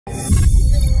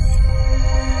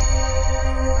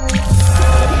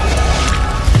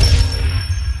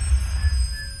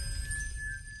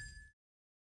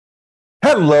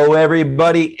Hello,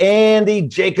 everybody. Andy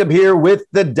Jacob here with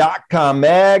the DotCom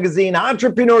Magazine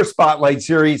Entrepreneur Spotlight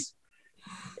Series.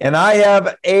 And I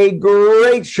have a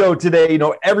great show today. You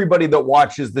know, everybody that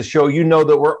watches the show, you know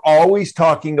that we're always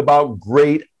talking about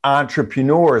great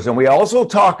entrepreneurs. And we also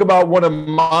talk about one of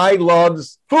my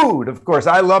loves, food. Of course,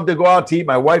 I love to go out to eat.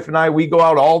 My wife and I, we go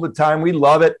out all the time. We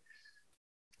love it.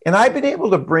 And I've been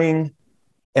able to bring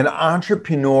an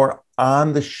entrepreneur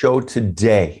on the show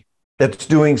today that's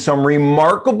doing some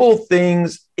remarkable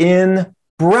things in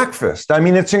breakfast. I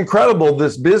mean, it's incredible,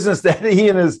 this business that he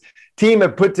and his team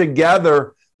have put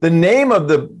together. The name of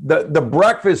the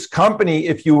breakfast company,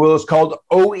 if you will, is called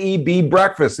OEB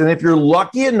Breakfast. And if you're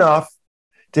lucky enough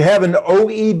to have an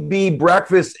OEB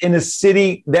breakfast in a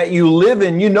city that you live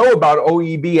in, you know about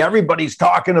OEB. Everybody's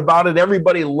talking about it.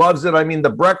 Everybody loves it. I mean, the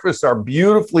breakfasts are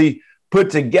beautifully put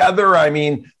together. I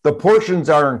mean, the portions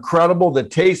are incredible. The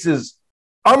taste is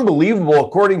unbelievable,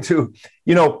 according to,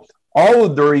 you know, all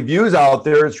of the reviews out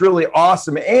there. It's really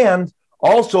awesome. And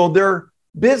also their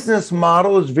business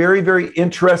model is very, very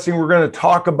interesting. We're going to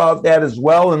talk about that as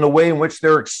well, in the way in which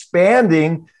they're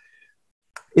expanding.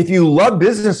 If you love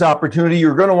business opportunity,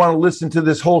 you're going to want to listen to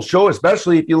this whole show,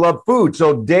 especially if you love food.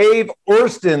 So Dave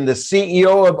Orsten, the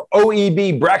CEO of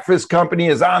OEB Breakfast Company,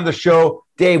 is on the show.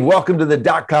 Dave, welcome to the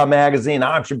DotCom Magazine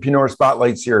Entrepreneur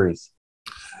Spotlight Series.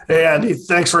 Hey, Andy,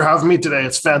 thanks for having me today.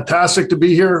 It's fantastic to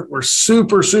be here. We're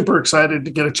super, super excited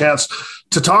to get a chance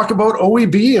to talk about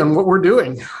OEB and what we're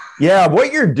doing. Yeah,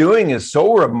 what you're doing is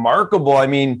so remarkable. I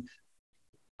mean,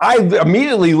 I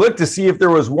immediately looked to see if there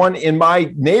was one in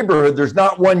my neighborhood. There's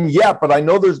not one yet, but I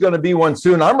know there's going to be one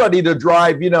soon. I'm ready to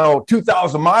drive,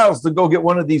 2,000 miles to go get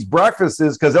one of these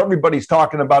breakfasts because everybody's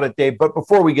talking about it, Dave. But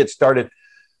before we get started,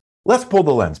 let's pull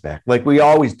the lens back like we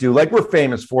always do, like we're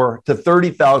famous for, to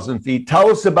 30,000 feet. Tell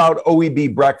us about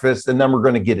OEB Breakfast, and then we're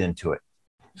going to get into it.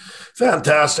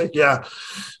 Fantastic. Yeah.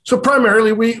 So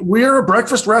primarily we are a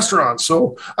breakfast restaurant.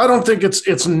 So I don't think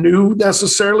it's new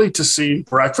necessarily to see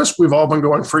breakfast. We've all been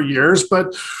going for years,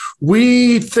 but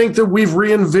we think that we've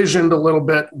re-envisioned a little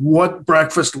bit what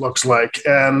breakfast looks like.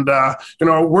 And,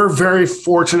 we're very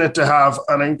fortunate to have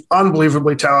an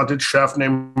unbelievably talented chef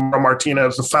named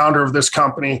Martinez, the founder of this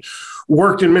company,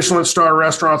 worked in Michelin star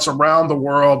restaurants around the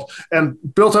world and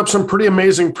built up some pretty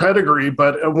amazing pedigree.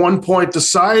 But at one point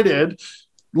decided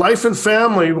life and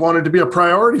family wanted to be a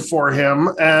priority for him.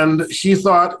 And he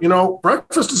thought,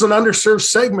 breakfast is an underserved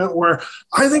segment where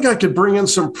I think I could bring in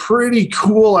some pretty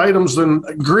cool items and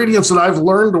ingredients that I've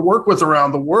learned to work with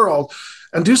around the world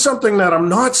and do something that I'm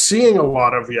not seeing a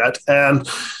lot of yet. And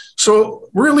so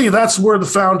really that's where the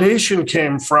foundation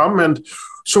came from. And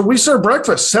so we serve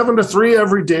breakfast 7 to 3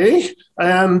 every day,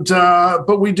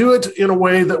 but we do it in a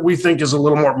way that we think is a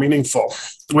little more meaningful.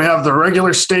 We have the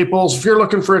regular staples. If you're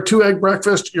looking for a 2-egg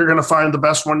breakfast, you're going to find the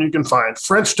best one you can find.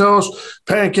 French toast,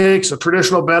 pancakes, a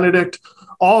traditional Benedict,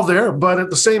 all there. But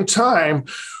at the same time,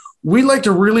 we like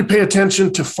to really pay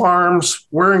attention to farms,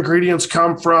 where ingredients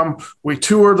come from. We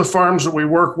tour the farms that we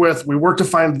work with. We work to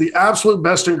find the absolute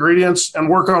best ingredients and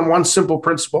work on one simple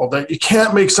principle, that you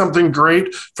can't make something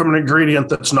great from an ingredient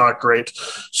that's not great.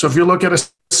 So if you look at a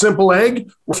simple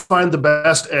egg, we'll find the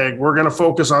best egg. We're going to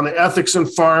focus on the ethics in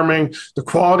farming, the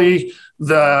quality,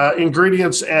 the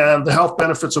ingredients, and the health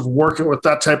benefits of working with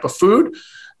that type of food.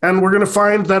 And we're going to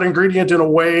find that ingredient in a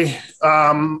way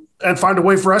and find a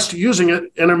way for us to using it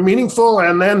in a meaningful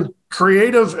and then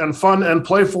creative and fun and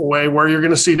playful way, where you're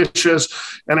going to see dishes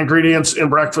and ingredients in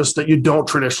breakfast that you don't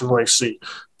traditionally see.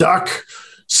 Duck,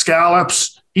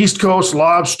 scallops, East Coast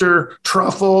lobster,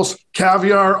 truffles,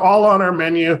 caviar, all on our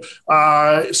menu.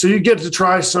 So you get to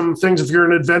try some things. If you're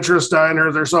an adventurous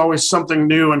diner, there's always something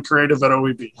new and creative at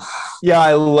OEB. Yeah,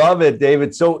 I love it, Dave.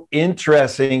 It's so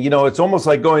interesting. It's almost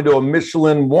like going to a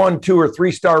Michelin 1, 2, or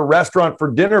 3-star restaurant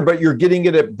for dinner, but you're getting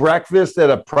it at breakfast at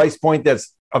a price point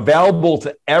that's available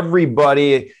to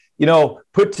everybody,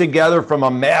 put together from a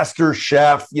master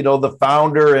chef, the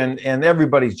founder, and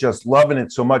everybody's just loving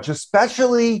it so much,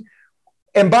 especially.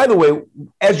 And by the way,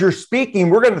 as you're speaking,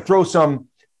 we're going to throw some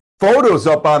photos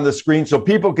up on the screen so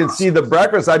people can see the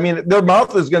breakfast. I mean, their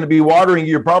mouth is going to be watering.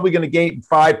 You're probably going to gain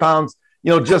 5 pounds,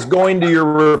 just going to your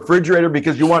refrigerator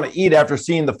because you want to eat after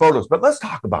seeing the photos. But let's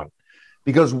talk about it,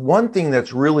 because one thing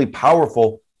that's really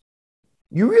powerful,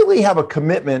 you really have a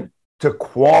commitment to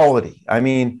quality. I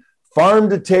mean, farm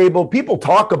to table, people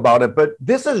talk about it, but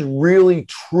this is really,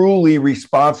 truly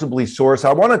responsibly sourced.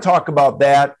 I want to talk about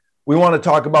that. We want to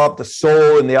talk about the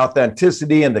soul and the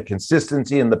authenticity and the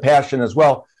consistency and the passion as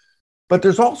well. But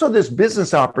there's also this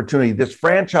business opportunity, this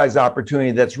franchise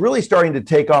opportunity that's really starting to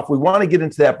take off. We want to get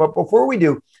into that. But before we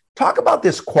do, talk about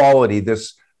this quality,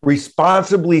 this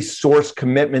responsibly sourced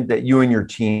commitment that you and your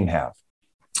team have?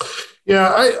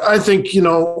 Yeah, I think,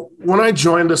 when I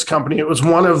joined this company, it was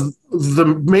one of the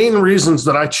main reasons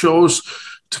that I chose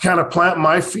to kind of plant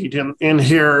my feet in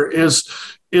here is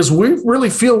we really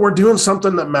feel we're doing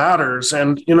something that matters.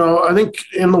 And, I think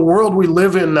in the world we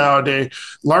live in nowadays,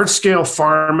 large scale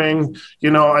farming,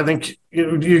 I think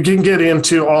you can get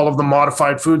into all of the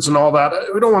modified foods and all that.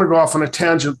 We don't want to go off on a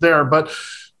tangent there, but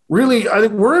really, I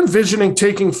think we're envisioning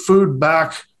taking food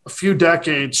back a few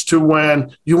decades to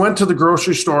when you went to the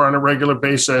grocery store on a regular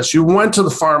basis, you went to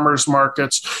the farmers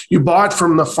markets, you bought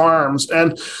from the farms,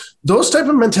 and those type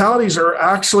of mentalities are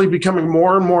actually becoming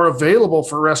more and more available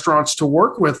for restaurants to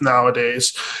work with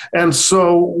nowadays. And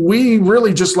so we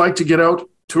really just like to get out,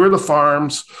 tour the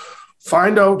farms,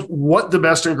 find out what the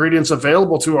best ingredients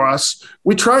available to us.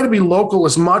 We try to be local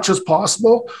as much as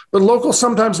possible, but local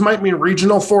sometimes might mean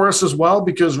regional for us as well,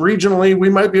 because regionally we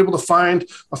might be able to find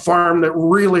a farm that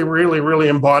really, really, really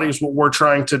embodies what we're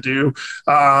trying to do.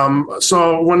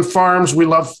 So when farms, we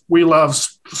love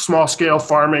small scale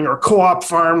farming or co-op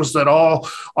farms that all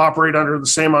operate under the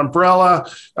same umbrella.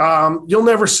 You'll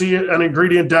never see an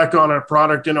ingredient deck on a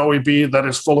product in OEB that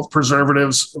is full of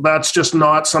preservatives. That's just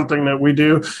not something that we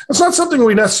do. It's not something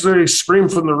we necessarily scream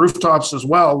from the rooftops as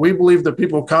well. We believe that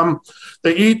people come,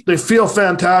 they eat, they feel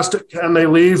fantastic, and they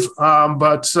leave.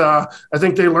 But I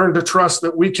think they learn to trust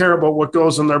that we care about what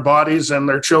goes in their bodies and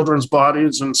their children's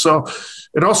bodies. And so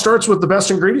it all starts with the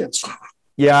best ingredients.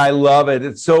 Yeah, I love it.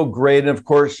 It's so great. And of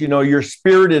course, your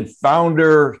spirited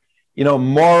founder,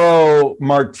 Mauro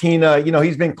Martina,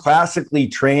 he's been classically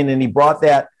trained, and he brought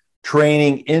that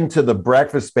training into the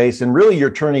breakfast space. And really, you're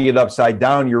turning it upside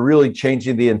down. You're really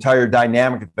changing the entire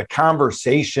dynamic, the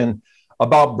conversation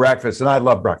about breakfast. And I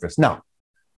love breakfast. Now,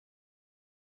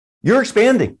 you're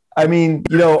expanding. I mean,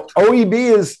 OEB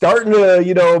is starting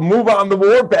to, move on the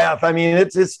warpath. I mean,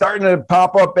 it's starting to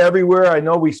pop up everywhere. I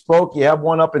know we spoke. You have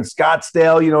one up in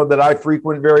Scottsdale, that I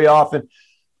frequent very often.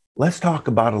 Let's talk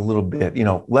about a little bit,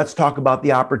 let's talk about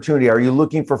the opportunity. Are you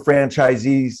looking for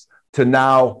franchisees to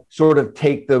now sort of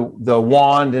take the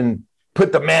wand and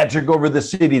put the magic over the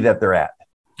city that they're at?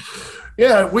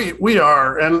 Yeah, we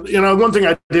are. And, one thing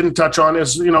I didn't touch on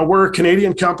is, we're a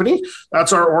Canadian company.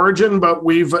 That's our origin, but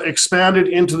we've expanded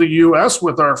into the U.S.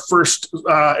 with our first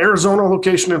Arizona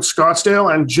location in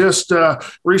Scottsdale, and just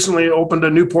recently opened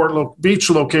a Newport Beach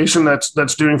location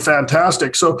that's doing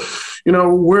fantastic. So,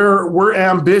 we're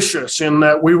ambitious in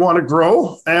that we want to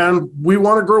grow, and we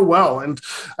want to grow well. And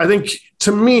I think,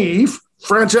 to me,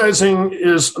 franchising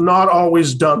is not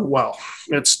always done well.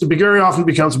 Very often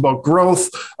becomes about growth,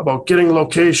 about getting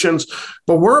locations,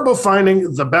 but we're about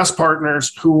finding the best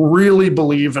partners who really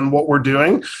believe in what we're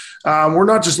doing. We're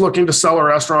not just looking to sell a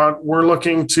restaurant. We're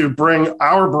looking to bring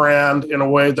our brand in a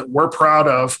way that we're proud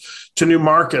of to new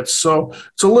markets. So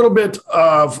it's a little bit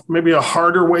of maybe a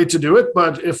harder way to do it,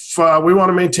 but if we want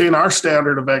to maintain our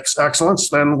standard of excellence,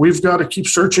 then we've got to keep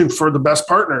searching for the best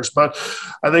partners. But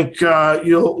I think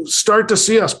you'll start to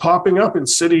see us popping up in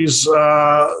cities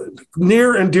near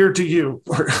and dear to you.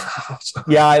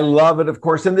 Yeah, I love it, of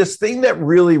course. And this thing that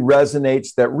really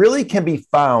resonates, that really can be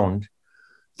found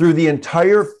through the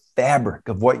entire fabric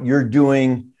of what you're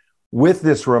doing with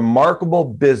this remarkable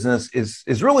business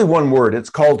is really one word. It's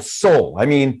called soul. I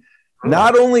mean,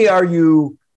 not only are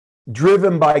you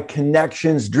driven by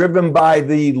connections, driven by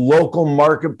the local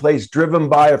marketplace, driven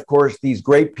by, of course, these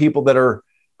great people that are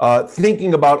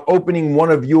thinking about opening one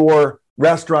of your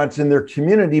restaurants in their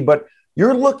community, but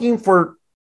you're looking for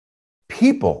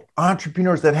people,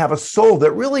 entrepreneurs that have a soul,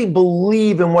 that really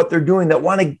believe in what they're doing, that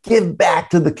want to give back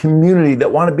to the community,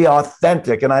 that want to be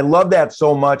authentic. And I love that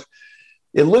so much.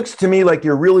 It looks to me like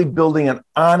you're really building an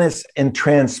honest and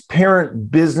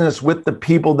transparent business with the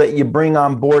people that you bring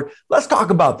on board. Let's talk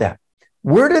about that.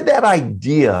 Where did that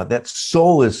idea that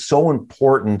soul is so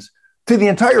important to the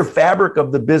entire fabric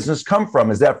of the business come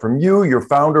from? Is that from you, your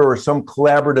founder, or some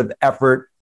collaborative effort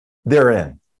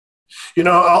therein?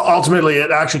 Ultimately,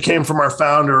 it actually came from our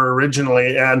founder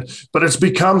originally, but it's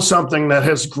become something that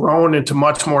has grown into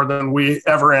much more than we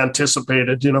ever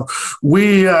anticipated.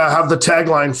 We have the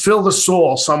tagline, "Fill the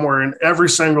soul," somewhere in every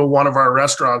single one of our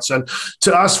restaurants. And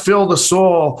to us, fill the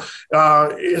soul,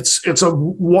 it's a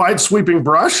wide sweeping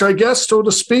brush, I guess, so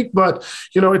to speak. But,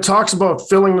 it talks about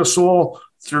filling the soul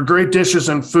through great dishes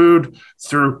and food,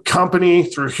 through company,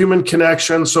 through human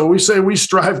connection. So we say we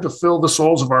strive to fill the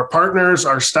souls of our partners,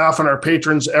 our staff, and our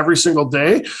patrons every single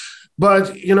day.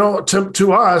 But,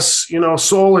 to us,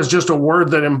 soul is just a word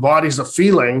that embodies a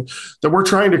feeling that we're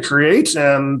trying to create.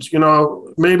 And,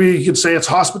 maybe you could say it's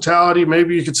hospitality,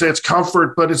 maybe you could say it's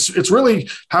comfort, but it's really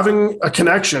having a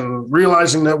connection,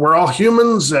 realizing that we're all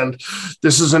humans and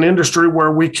this is an industry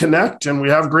where we connect and we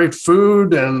have great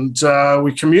food and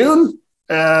we commune.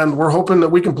 And we're hoping that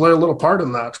we can play a little part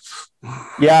in that.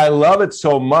 Yeah, I love it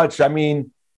so much. I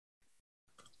mean,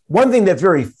 one thing that's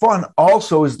very fun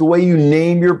also is the way you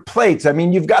name your plates. I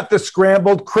mean, you've got the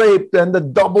scrambled crepe and the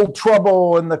double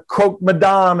trouble and the croque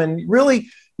madame, and really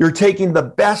you're taking the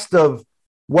best of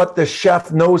what the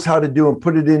chef knows how to do and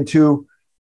put it into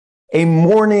a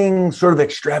morning sort of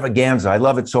extravaganza. I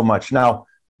love it so much. Now,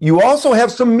 you also have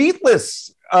some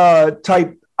meatless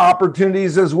type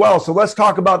opportunities as well. So let's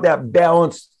talk about that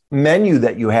balanced menu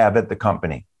that you have at the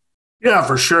company. Yeah,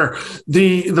 for sure.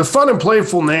 The fun and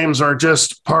playful names are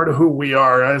just part of who we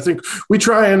are. I think we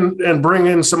try and bring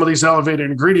in some of these elevated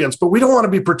ingredients, but we don't want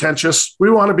to be pretentious. We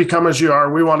want to be come as you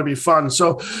are. We want to be fun.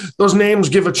 So those names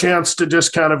give a chance to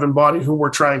just kind of embody who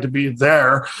we're trying to be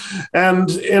there. And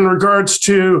in regards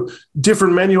to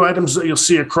different menu items that you'll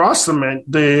see across the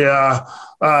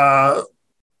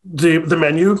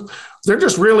menu, they're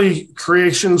just really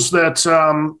creations that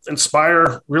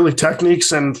inspire really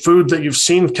techniques and food that you've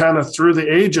seen kind of through the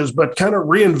ages, but kind of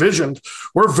re-envisioned.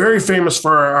 We're very famous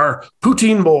for our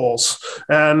poutine bowls.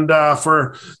 And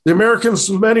for the Americans,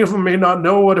 many of them may not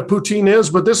know what a poutine is,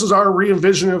 but this is our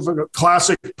re-envision of a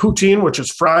classic poutine, which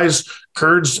is fries,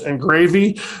 curds, and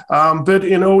gravy. But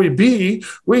in OEB,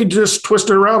 we just twist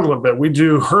it around a little bit. We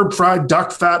do herb fried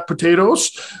duck fat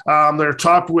potatoes. They're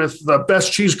topped with the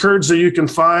best cheese curds that you can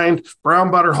find,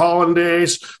 brown butter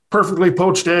hollandaise, perfectly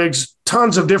poached eggs,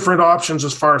 tons of different options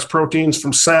as far as proteins,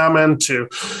 from salmon to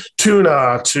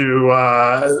tuna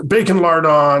to bacon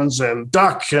lardons and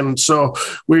duck. And so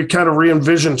we kind of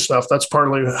re-envision stuff. That's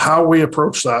partly how we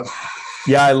approach that.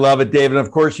 Yeah, I love it, David.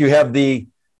 Of course, you have the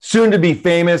soon to be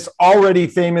famous, already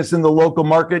famous in the local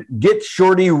market, Get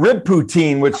Shorty rib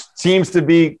poutine, which seems to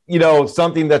be,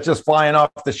 something that's just flying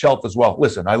off the shelf as well.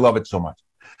 Listen, I love it so much.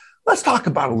 Let's talk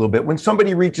about it a little bit. When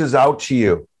somebody reaches out to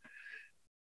you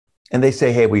and they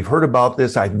say, hey, we've heard about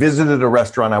this. I visited a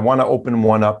restaurant. I want to open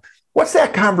one up. What's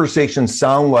that conversation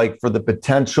sound like for the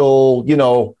potential,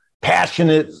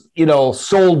 passionate,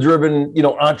 soul-driven,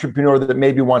 entrepreneur that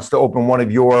maybe wants to open one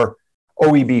of your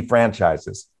OEB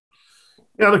franchises?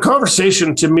 Yeah, the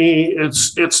conversation to me,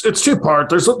 it's two part.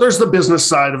 There's the business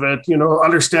side of it,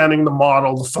 understanding the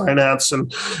model, the finance,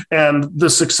 and the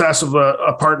success of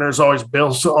a partner is always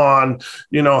built on,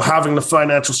 having the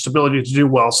financial stability to do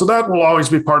well. So that will always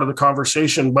be part of the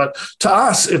conversation. But to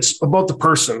us, it's about the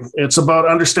person. It's about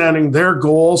understanding their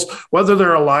goals, whether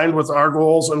they're aligned with our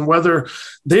goals, and whether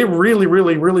they really,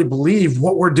 really, really believe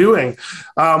what we're doing.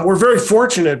 We're very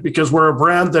fortunate because we're a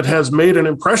brand that has made an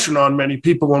impression on many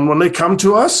people, and when they come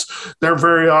to us, they're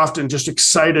very often just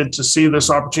excited to see this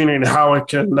opportunity and how it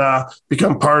can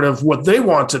become part of what they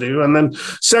want to do. And then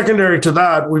secondary to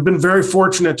that, we've been very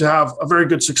fortunate to have a very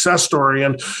good success story,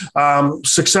 and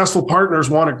successful partners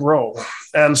want to grow.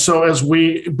 And so as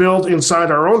we build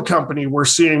inside our own company, we're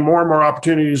seeing more and more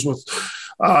opportunities with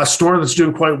a store that's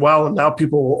doing quite well. And now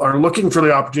people are looking for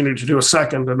the opportunity to do a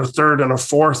second and a third and a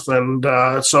fourth. And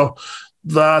so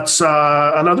that's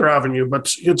another avenue,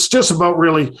 but it's just about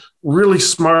really, really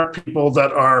smart people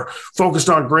that are focused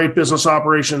on great business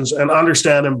operations and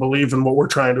understand and believe in what we're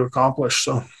trying to accomplish.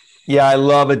 So, yeah, I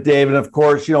love it, David. Of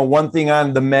course, one thing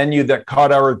on the menu that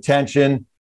caught our attention,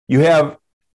 you have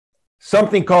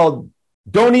something called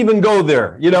Don't Even Go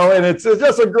There, and it's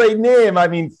just a great name. I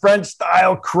mean, French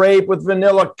style crepe with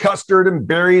vanilla custard and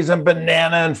berries and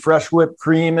banana and fresh whipped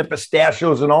cream and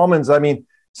pistachios and almonds. I mean,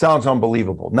 sounds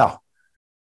unbelievable. Now,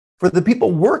 for the people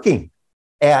working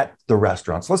at the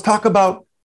restaurants, let's talk about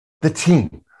the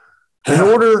team. In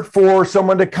order for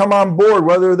someone to come on board,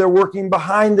 whether they're working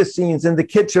behind the scenes in the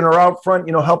kitchen or out front,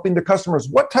 helping the customers,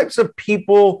 what types of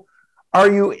people are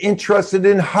you interested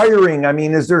in hiring? I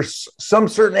mean, is there some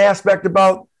certain aspect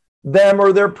about them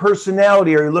or their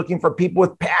personality? Are you looking for people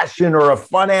with passion or a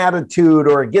fun attitude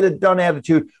or a get it done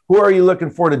attitude? Who are you looking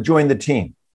for to join the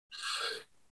team?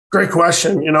 Great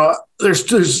question.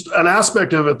 There's an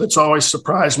aspect of it that's always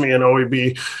surprised me in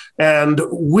OEB. And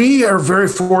we are very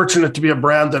fortunate to be a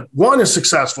brand that, one, is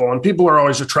successful, and people are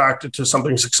always attracted to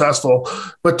something successful.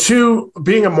 But two,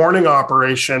 being a morning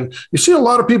operation, you see a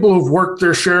lot of people who've worked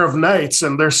their share of nights,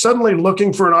 and they're suddenly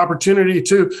looking for an opportunity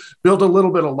to build a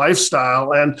little bit of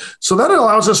lifestyle. And so that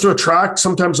allows us to attract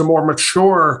sometimes a more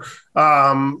mature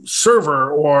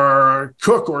server or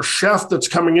cook or chef that's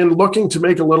coming in looking to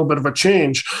make a little bit of a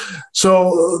change.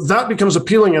 So that becomes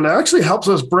appealing, and it actually helps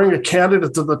us bring a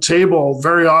candidate to the table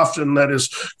very often that is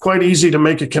quite easy to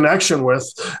make a connection with.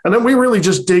 And then we really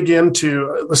just dig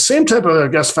into the same type of, I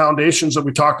guess, foundations that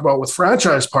we talk about with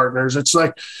franchise partners. It's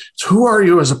like, who are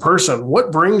you as a person?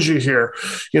 What brings you here?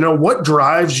 What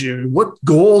drives you? What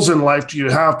goals in life do you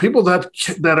have? People that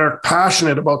are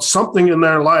passionate about something in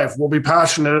their life will be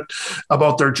passionate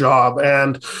about their job.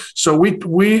 And so we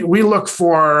look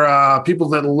for people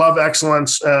that love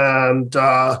excellence. And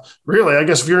really, I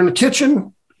guess if you're in the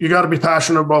kitchen, you got to be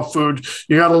passionate about food.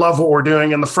 You got to love what we're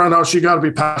doing. In the front house, you got to be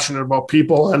passionate about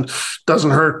people, and it doesn't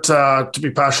hurt to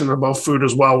be passionate about food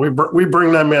as well. We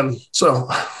bring them in. So,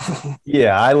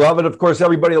 yeah, I love it. Of course,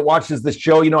 everybody that watches this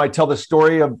show, I tell the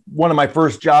story of one of my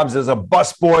first jobs as a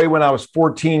busboy when I was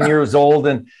 14 years old,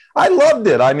 and I loved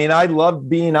it. I mean, I loved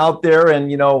being out there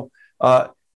and,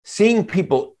 seeing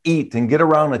people eat and get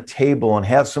around a table and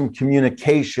have some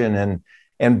communication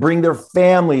and bring their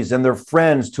families and their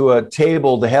friends to a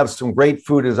table to have some great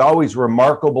food is always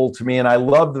remarkable to me. And I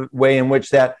love the way in which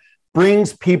that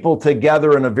brings people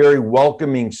together in a very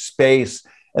welcoming space.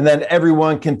 And then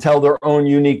everyone can tell their own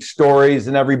unique stories,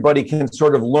 and everybody can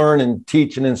sort of learn and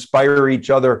teach and inspire each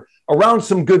other around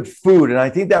some good food. And I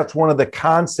think that's one of the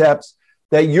concepts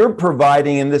that you're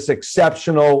providing in this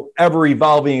exceptional,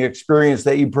 ever-evolving experience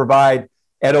that you provide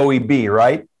at OEB,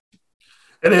 right?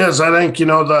 It is. I think,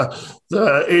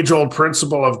 the age-old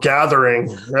principle of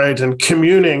gathering, right, and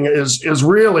communing is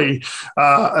really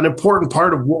an important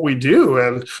part of what we do.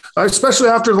 And especially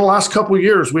after the last couple of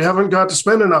years, we haven't got to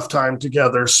spend enough time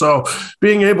together. So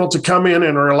being able to come in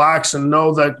and relax and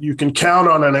know that you can count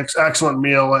on an excellent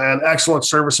meal and excellent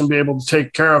service and be able to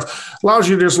take care of allows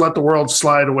you to just let the world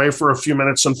slide away for a few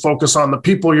minutes and focus on the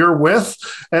people you're with.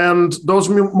 And those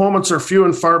moments are few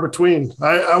and far between.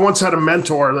 I once had a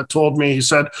mentor that told me, he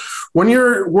said, when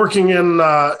you're working in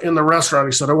the restaurant,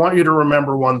 he said, I want you to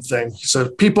remember one thing. He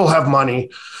said, people have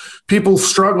money. People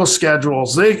struggle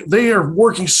schedules. They are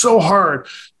working so hard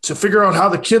to figure out how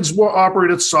the kids will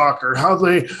operate at soccer, how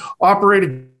they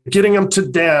operated getting them to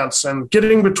dance and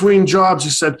getting between jobs. He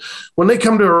said, when they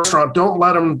come to a restaurant, don't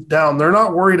let them down. They're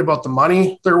not worried about the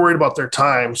money. They're worried about their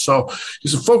time. So he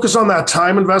said, focus on that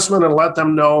time investment and let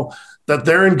them know that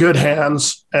they're in good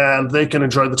hands and they can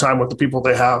enjoy the time with the people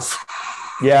they have.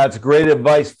 Yeah, it's great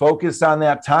advice. Focus on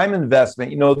that time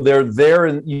investment. They're there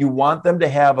and you want them to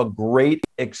have a great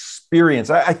experience.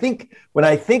 I think when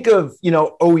I think of,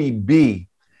 OEB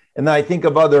and then I think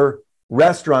of other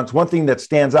restaurants, one thing that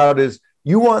stands out is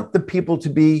you want the people to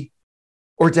be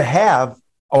or to have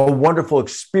a wonderful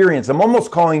experience. I'm almost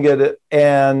calling it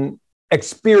an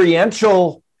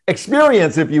experiential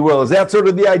experience, if you will. Is that sort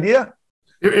of the idea?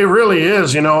 It really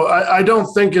is. I don't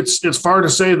think it's far to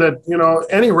say that,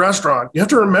 any restaurant, you have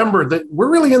to remember that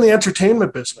we're really in the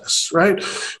entertainment business, right?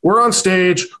 We're on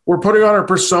stage, we're putting on our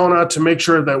persona to make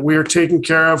sure that we're taken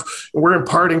care of, and we're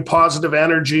imparting positive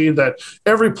energy, that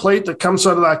every plate that comes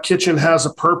out of that kitchen has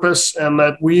a purpose, and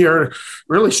that we are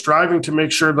really striving to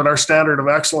make sure that our standard of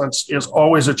excellence is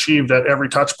always achieved at every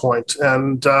touch point.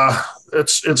 And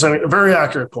it's a very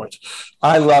accurate point.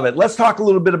 I love it. Let's talk a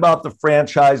little bit about the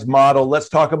franchise model. Let's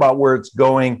talk about where it's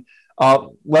going.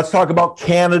 Let's talk about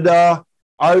Canada.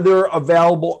 Are there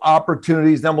available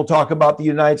opportunities? Then we'll talk about the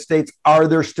United States. Are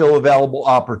there still available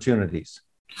opportunities?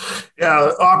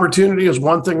 Yeah, opportunity is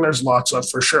one thing. There's lots of,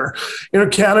 for sure.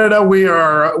 Canada,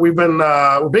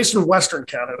 we're based in Western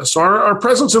Canada. So our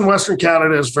presence in Western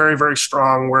Canada is very, very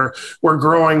strong. We're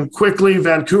growing quickly.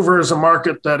 Vancouver is a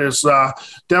market that is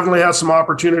definitely has some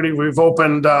opportunity. We've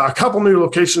opened a couple new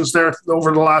locations there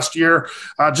over the last year.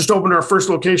 Just opened our first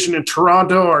location in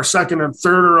Toronto. Our second and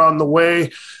third are on the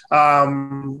way.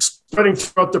 Spreading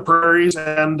throughout the prairies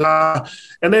and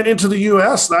then into the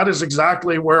U.S. That is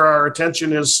exactly where our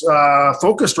attention is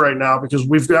focused right now, because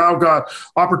we've now got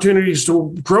opportunities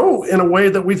to grow in a way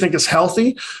that we think is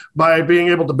healthy by being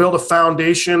able to build a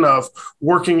foundation of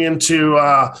working into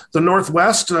the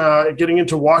Northwest, getting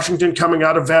into Washington, coming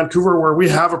out of Vancouver, where we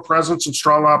have a presence and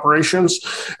strong operations.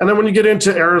 And then when you get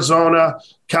into Arizona,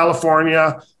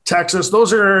 California, Texas,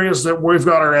 those are areas that we've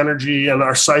got our energy and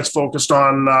our sights focused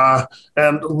on,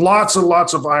 and lots and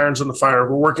lots of irons in the fire.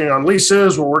 We're working on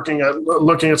leases. We're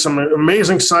looking at some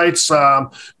amazing sites.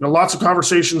 Lots of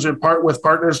conversations with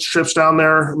partnerships down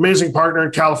there. Amazing partner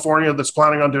in California that's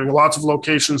planning on doing lots of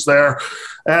locations there,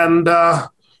 and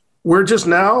we're just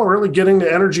now really getting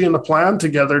the energy and the plan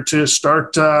together to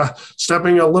start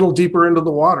stepping a little deeper into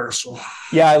the water. So,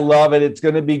 yeah, I love it. It's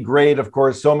going to be great. Of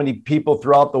course, so many people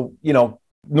throughout the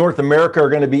North America are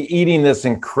going to be eating this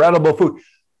incredible food.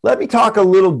 Let me talk a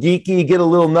little geeky, get a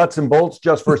little nuts and bolts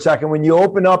just for a second. When you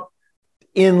open up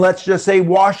in, let's just say,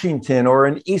 Washington or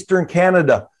in Eastern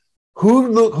Canada,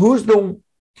 who's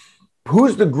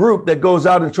the group that goes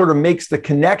out and sort of makes the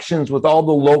connections with all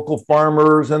the local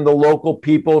farmers and the local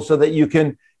people so that you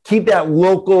can keep that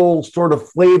local sort of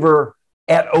flavor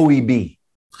at OEB?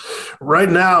 Right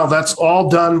now, that's all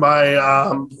done by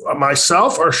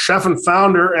myself, our chef and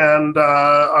founder, and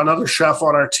another chef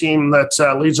on our team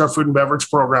that leads our food and beverage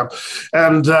program.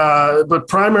 And but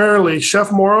primarily,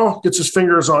 Chef Morrow gets his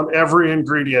fingers on every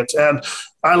ingredient, and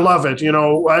I love it. You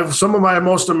know, I have some of my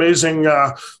most amazing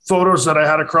photos that I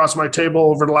had across my table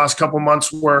over the last couple of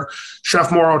months were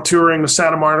Chef Morrow touring the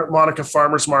Santa Monica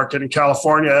Farmers Market in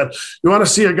California. And you want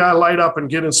to see a guy light up and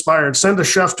get inspired, send a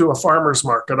chef to a farmer's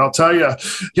market. I'll tell you,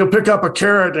 you'll pick up a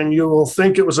carrot and you will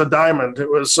think it was a diamond. It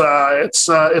was,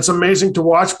 it's amazing to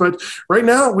watch. But right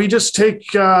now we just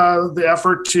take the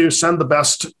effort to send the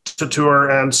best to tour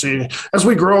and see. As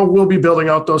we grow, we'll be building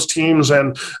out those teams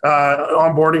and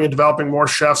onboarding and developing more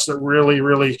chefs that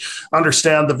really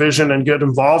understand the vision and get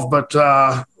involved. But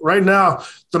right now,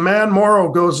 the man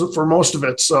Morrow goes for most of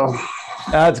it. So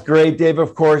that's great, Dave.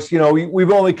 Of course, you know,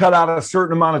 we've only cut out a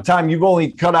certain amount of time. You've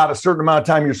only cut out a certain amount of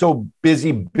time. You're so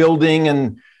busy building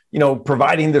and, you know,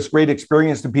 providing this great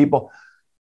experience to people.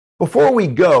 Before we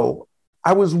go,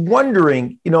 I was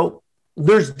wondering, you know,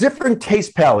 there's different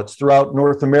taste palettes throughout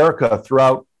North America,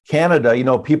 throughout Canada. You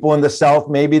know, people in the South,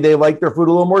 maybe they like their food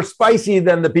a little more spicy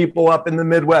than the people up in the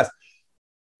Midwest.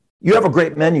 You have a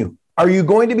great menu. Are you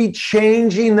going to be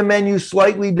changing the menu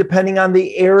slightly depending on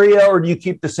the area, or do you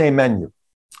keep the same menu?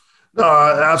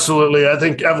 Absolutely. I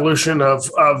think evolution of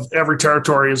every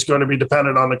territory is going to be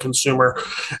dependent on the consumer.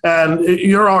 And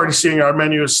you're already seeing our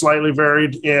menu is slightly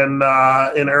varied in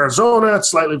Arizona.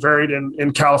 It's slightly varied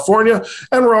in California.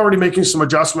 And we're already making some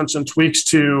adjustments and tweaks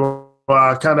to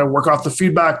kind of work off the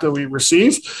feedback that we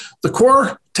receive. The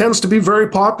core tends to be very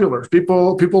popular.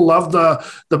 People love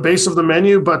the base of the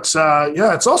menu, but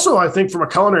yeah, it's also, I think, from a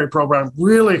culinary program,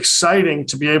 really exciting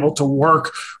to be able to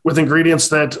work with ingredients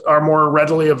that are more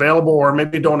readily available or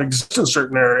maybe don't exist in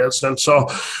certain areas. And so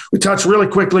we touch really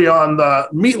quickly on the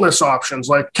meatless options,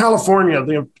 like California.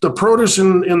 The produce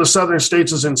in the southern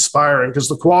states is inspiring because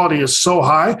the quality is so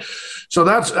high. So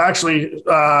that's actually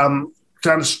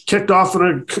kind of kicked off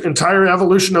an entire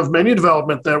evolution of menu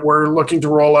development that we're looking to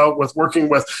roll out with working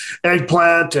with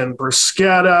eggplant and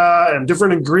bruschetta and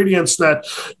different ingredients that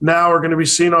now are going to be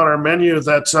seen on our menu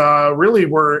that really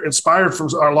were inspired from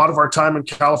a lot of our time in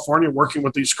California working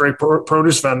with these great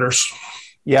produce vendors.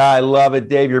 Yeah, I love it,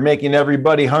 Dave. You're making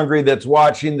everybody hungry that's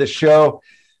watching the show.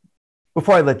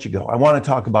 Before I let you go, I want to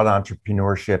talk about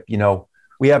entrepreneurship. You know,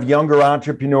 we have younger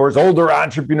entrepreneurs, older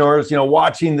entrepreneurs, you know,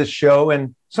 watching the show,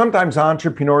 and sometimes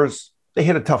entrepreneurs, they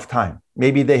hit a tough time.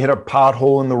 Maybe they hit a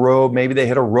pothole in the road. Maybe they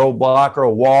hit a roadblock or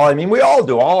a wall. I mean, we all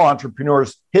do. All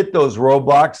entrepreneurs hit those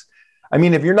roadblocks. I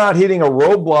mean, if you're not hitting a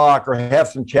roadblock or have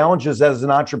some challenges as an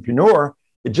entrepreneur,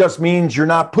 it just means you're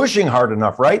not pushing hard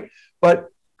enough, right? But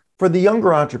for the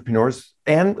younger entrepreneurs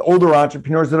and older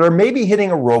entrepreneurs that are maybe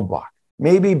hitting a roadblock,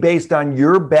 maybe based on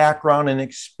your background and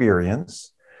experience,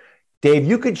 Dave,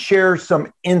 you could share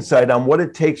some insight on what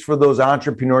it takes for those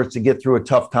entrepreneurs to get through a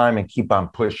tough time and keep on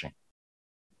pushing.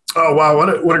 Oh, wow.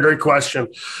 What a great question.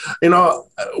 You know,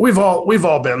 we've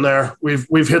all been there.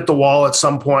 We've hit the wall at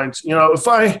some point. You know, if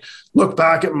I look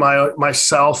back at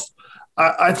myself,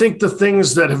 I think the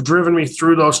things that have driven me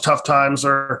through those tough times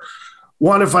are,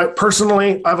 one,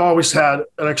 I've always had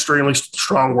an extremely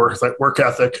strong work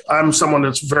ethic. I'm someone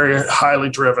that's very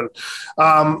highly driven.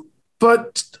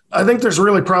 But I think there's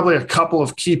really probably a couple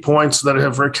of key points that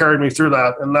have carried me through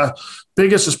that. And the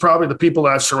biggest is probably the people that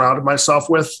I've surrounded myself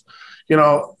with. You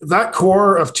know, that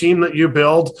core of team that you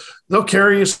build, they'll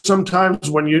carry you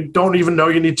sometimes when you don't even know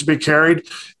you need to be carried.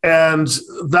 And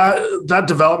that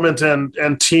development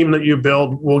and team that you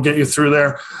build will get you through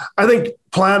there. I think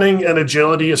planning and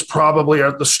agility is probably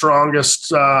the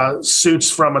strongest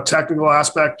suits from a technical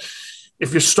aspect.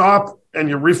 If you stop and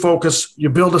you refocus, you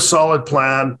build a solid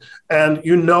plan, and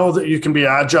you know that you can be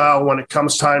agile when it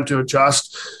comes time to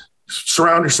adjust.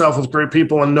 Surround yourself with great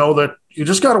people and know that you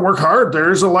just got to work hard.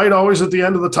 There's a light always at the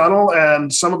end of the tunnel,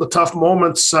 and some of the tough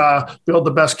moments build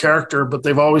the best character, but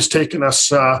they've always taken us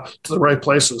to the right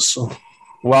places. So.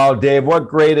 Wow, Dave, what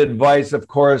great advice. Of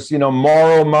course, you know,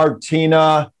 Mauro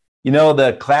Martina, you know,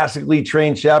 the classically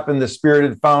trained chef and the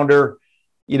spirited founder,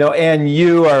 you know, and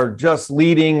you are just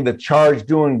leading the charge,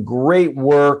 doing great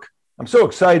work. I'm so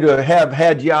excited to have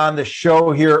had you on the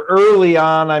show here early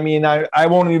on. I mean, I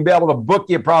won't even be able to book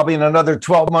you probably in another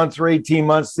 12 months or 18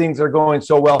 months. Things are going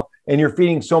so well, and you're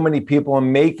feeding so many people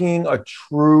and making a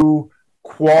true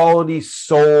quality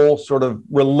soul sort of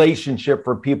relationship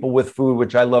for people with food,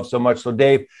 which I love so much. So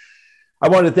Dave, I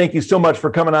want to thank you so much for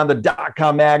coming on the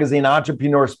 .com Magazine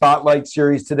Entrepreneur Spotlight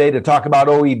Series today to talk about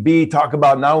OEB, talk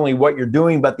about not only what you're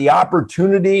doing, but the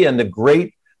opportunity and the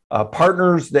great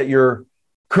partners that you're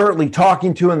currently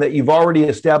talking to and that you've already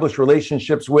established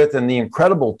relationships with, and the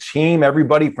incredible team,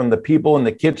 everybody from the people in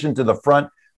the kitchen to the front.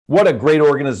 What a great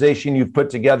organization you've put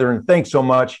together. And thanks so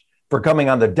much for coming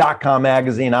on the .com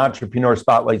Magazine Entrepreneur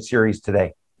Spotlight Series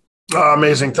today.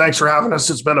 Amazing. Thanks for having us.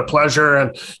 It's been a pleasure,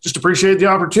 and just appreciate the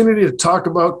opportunity to talk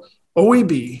about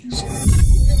OEB.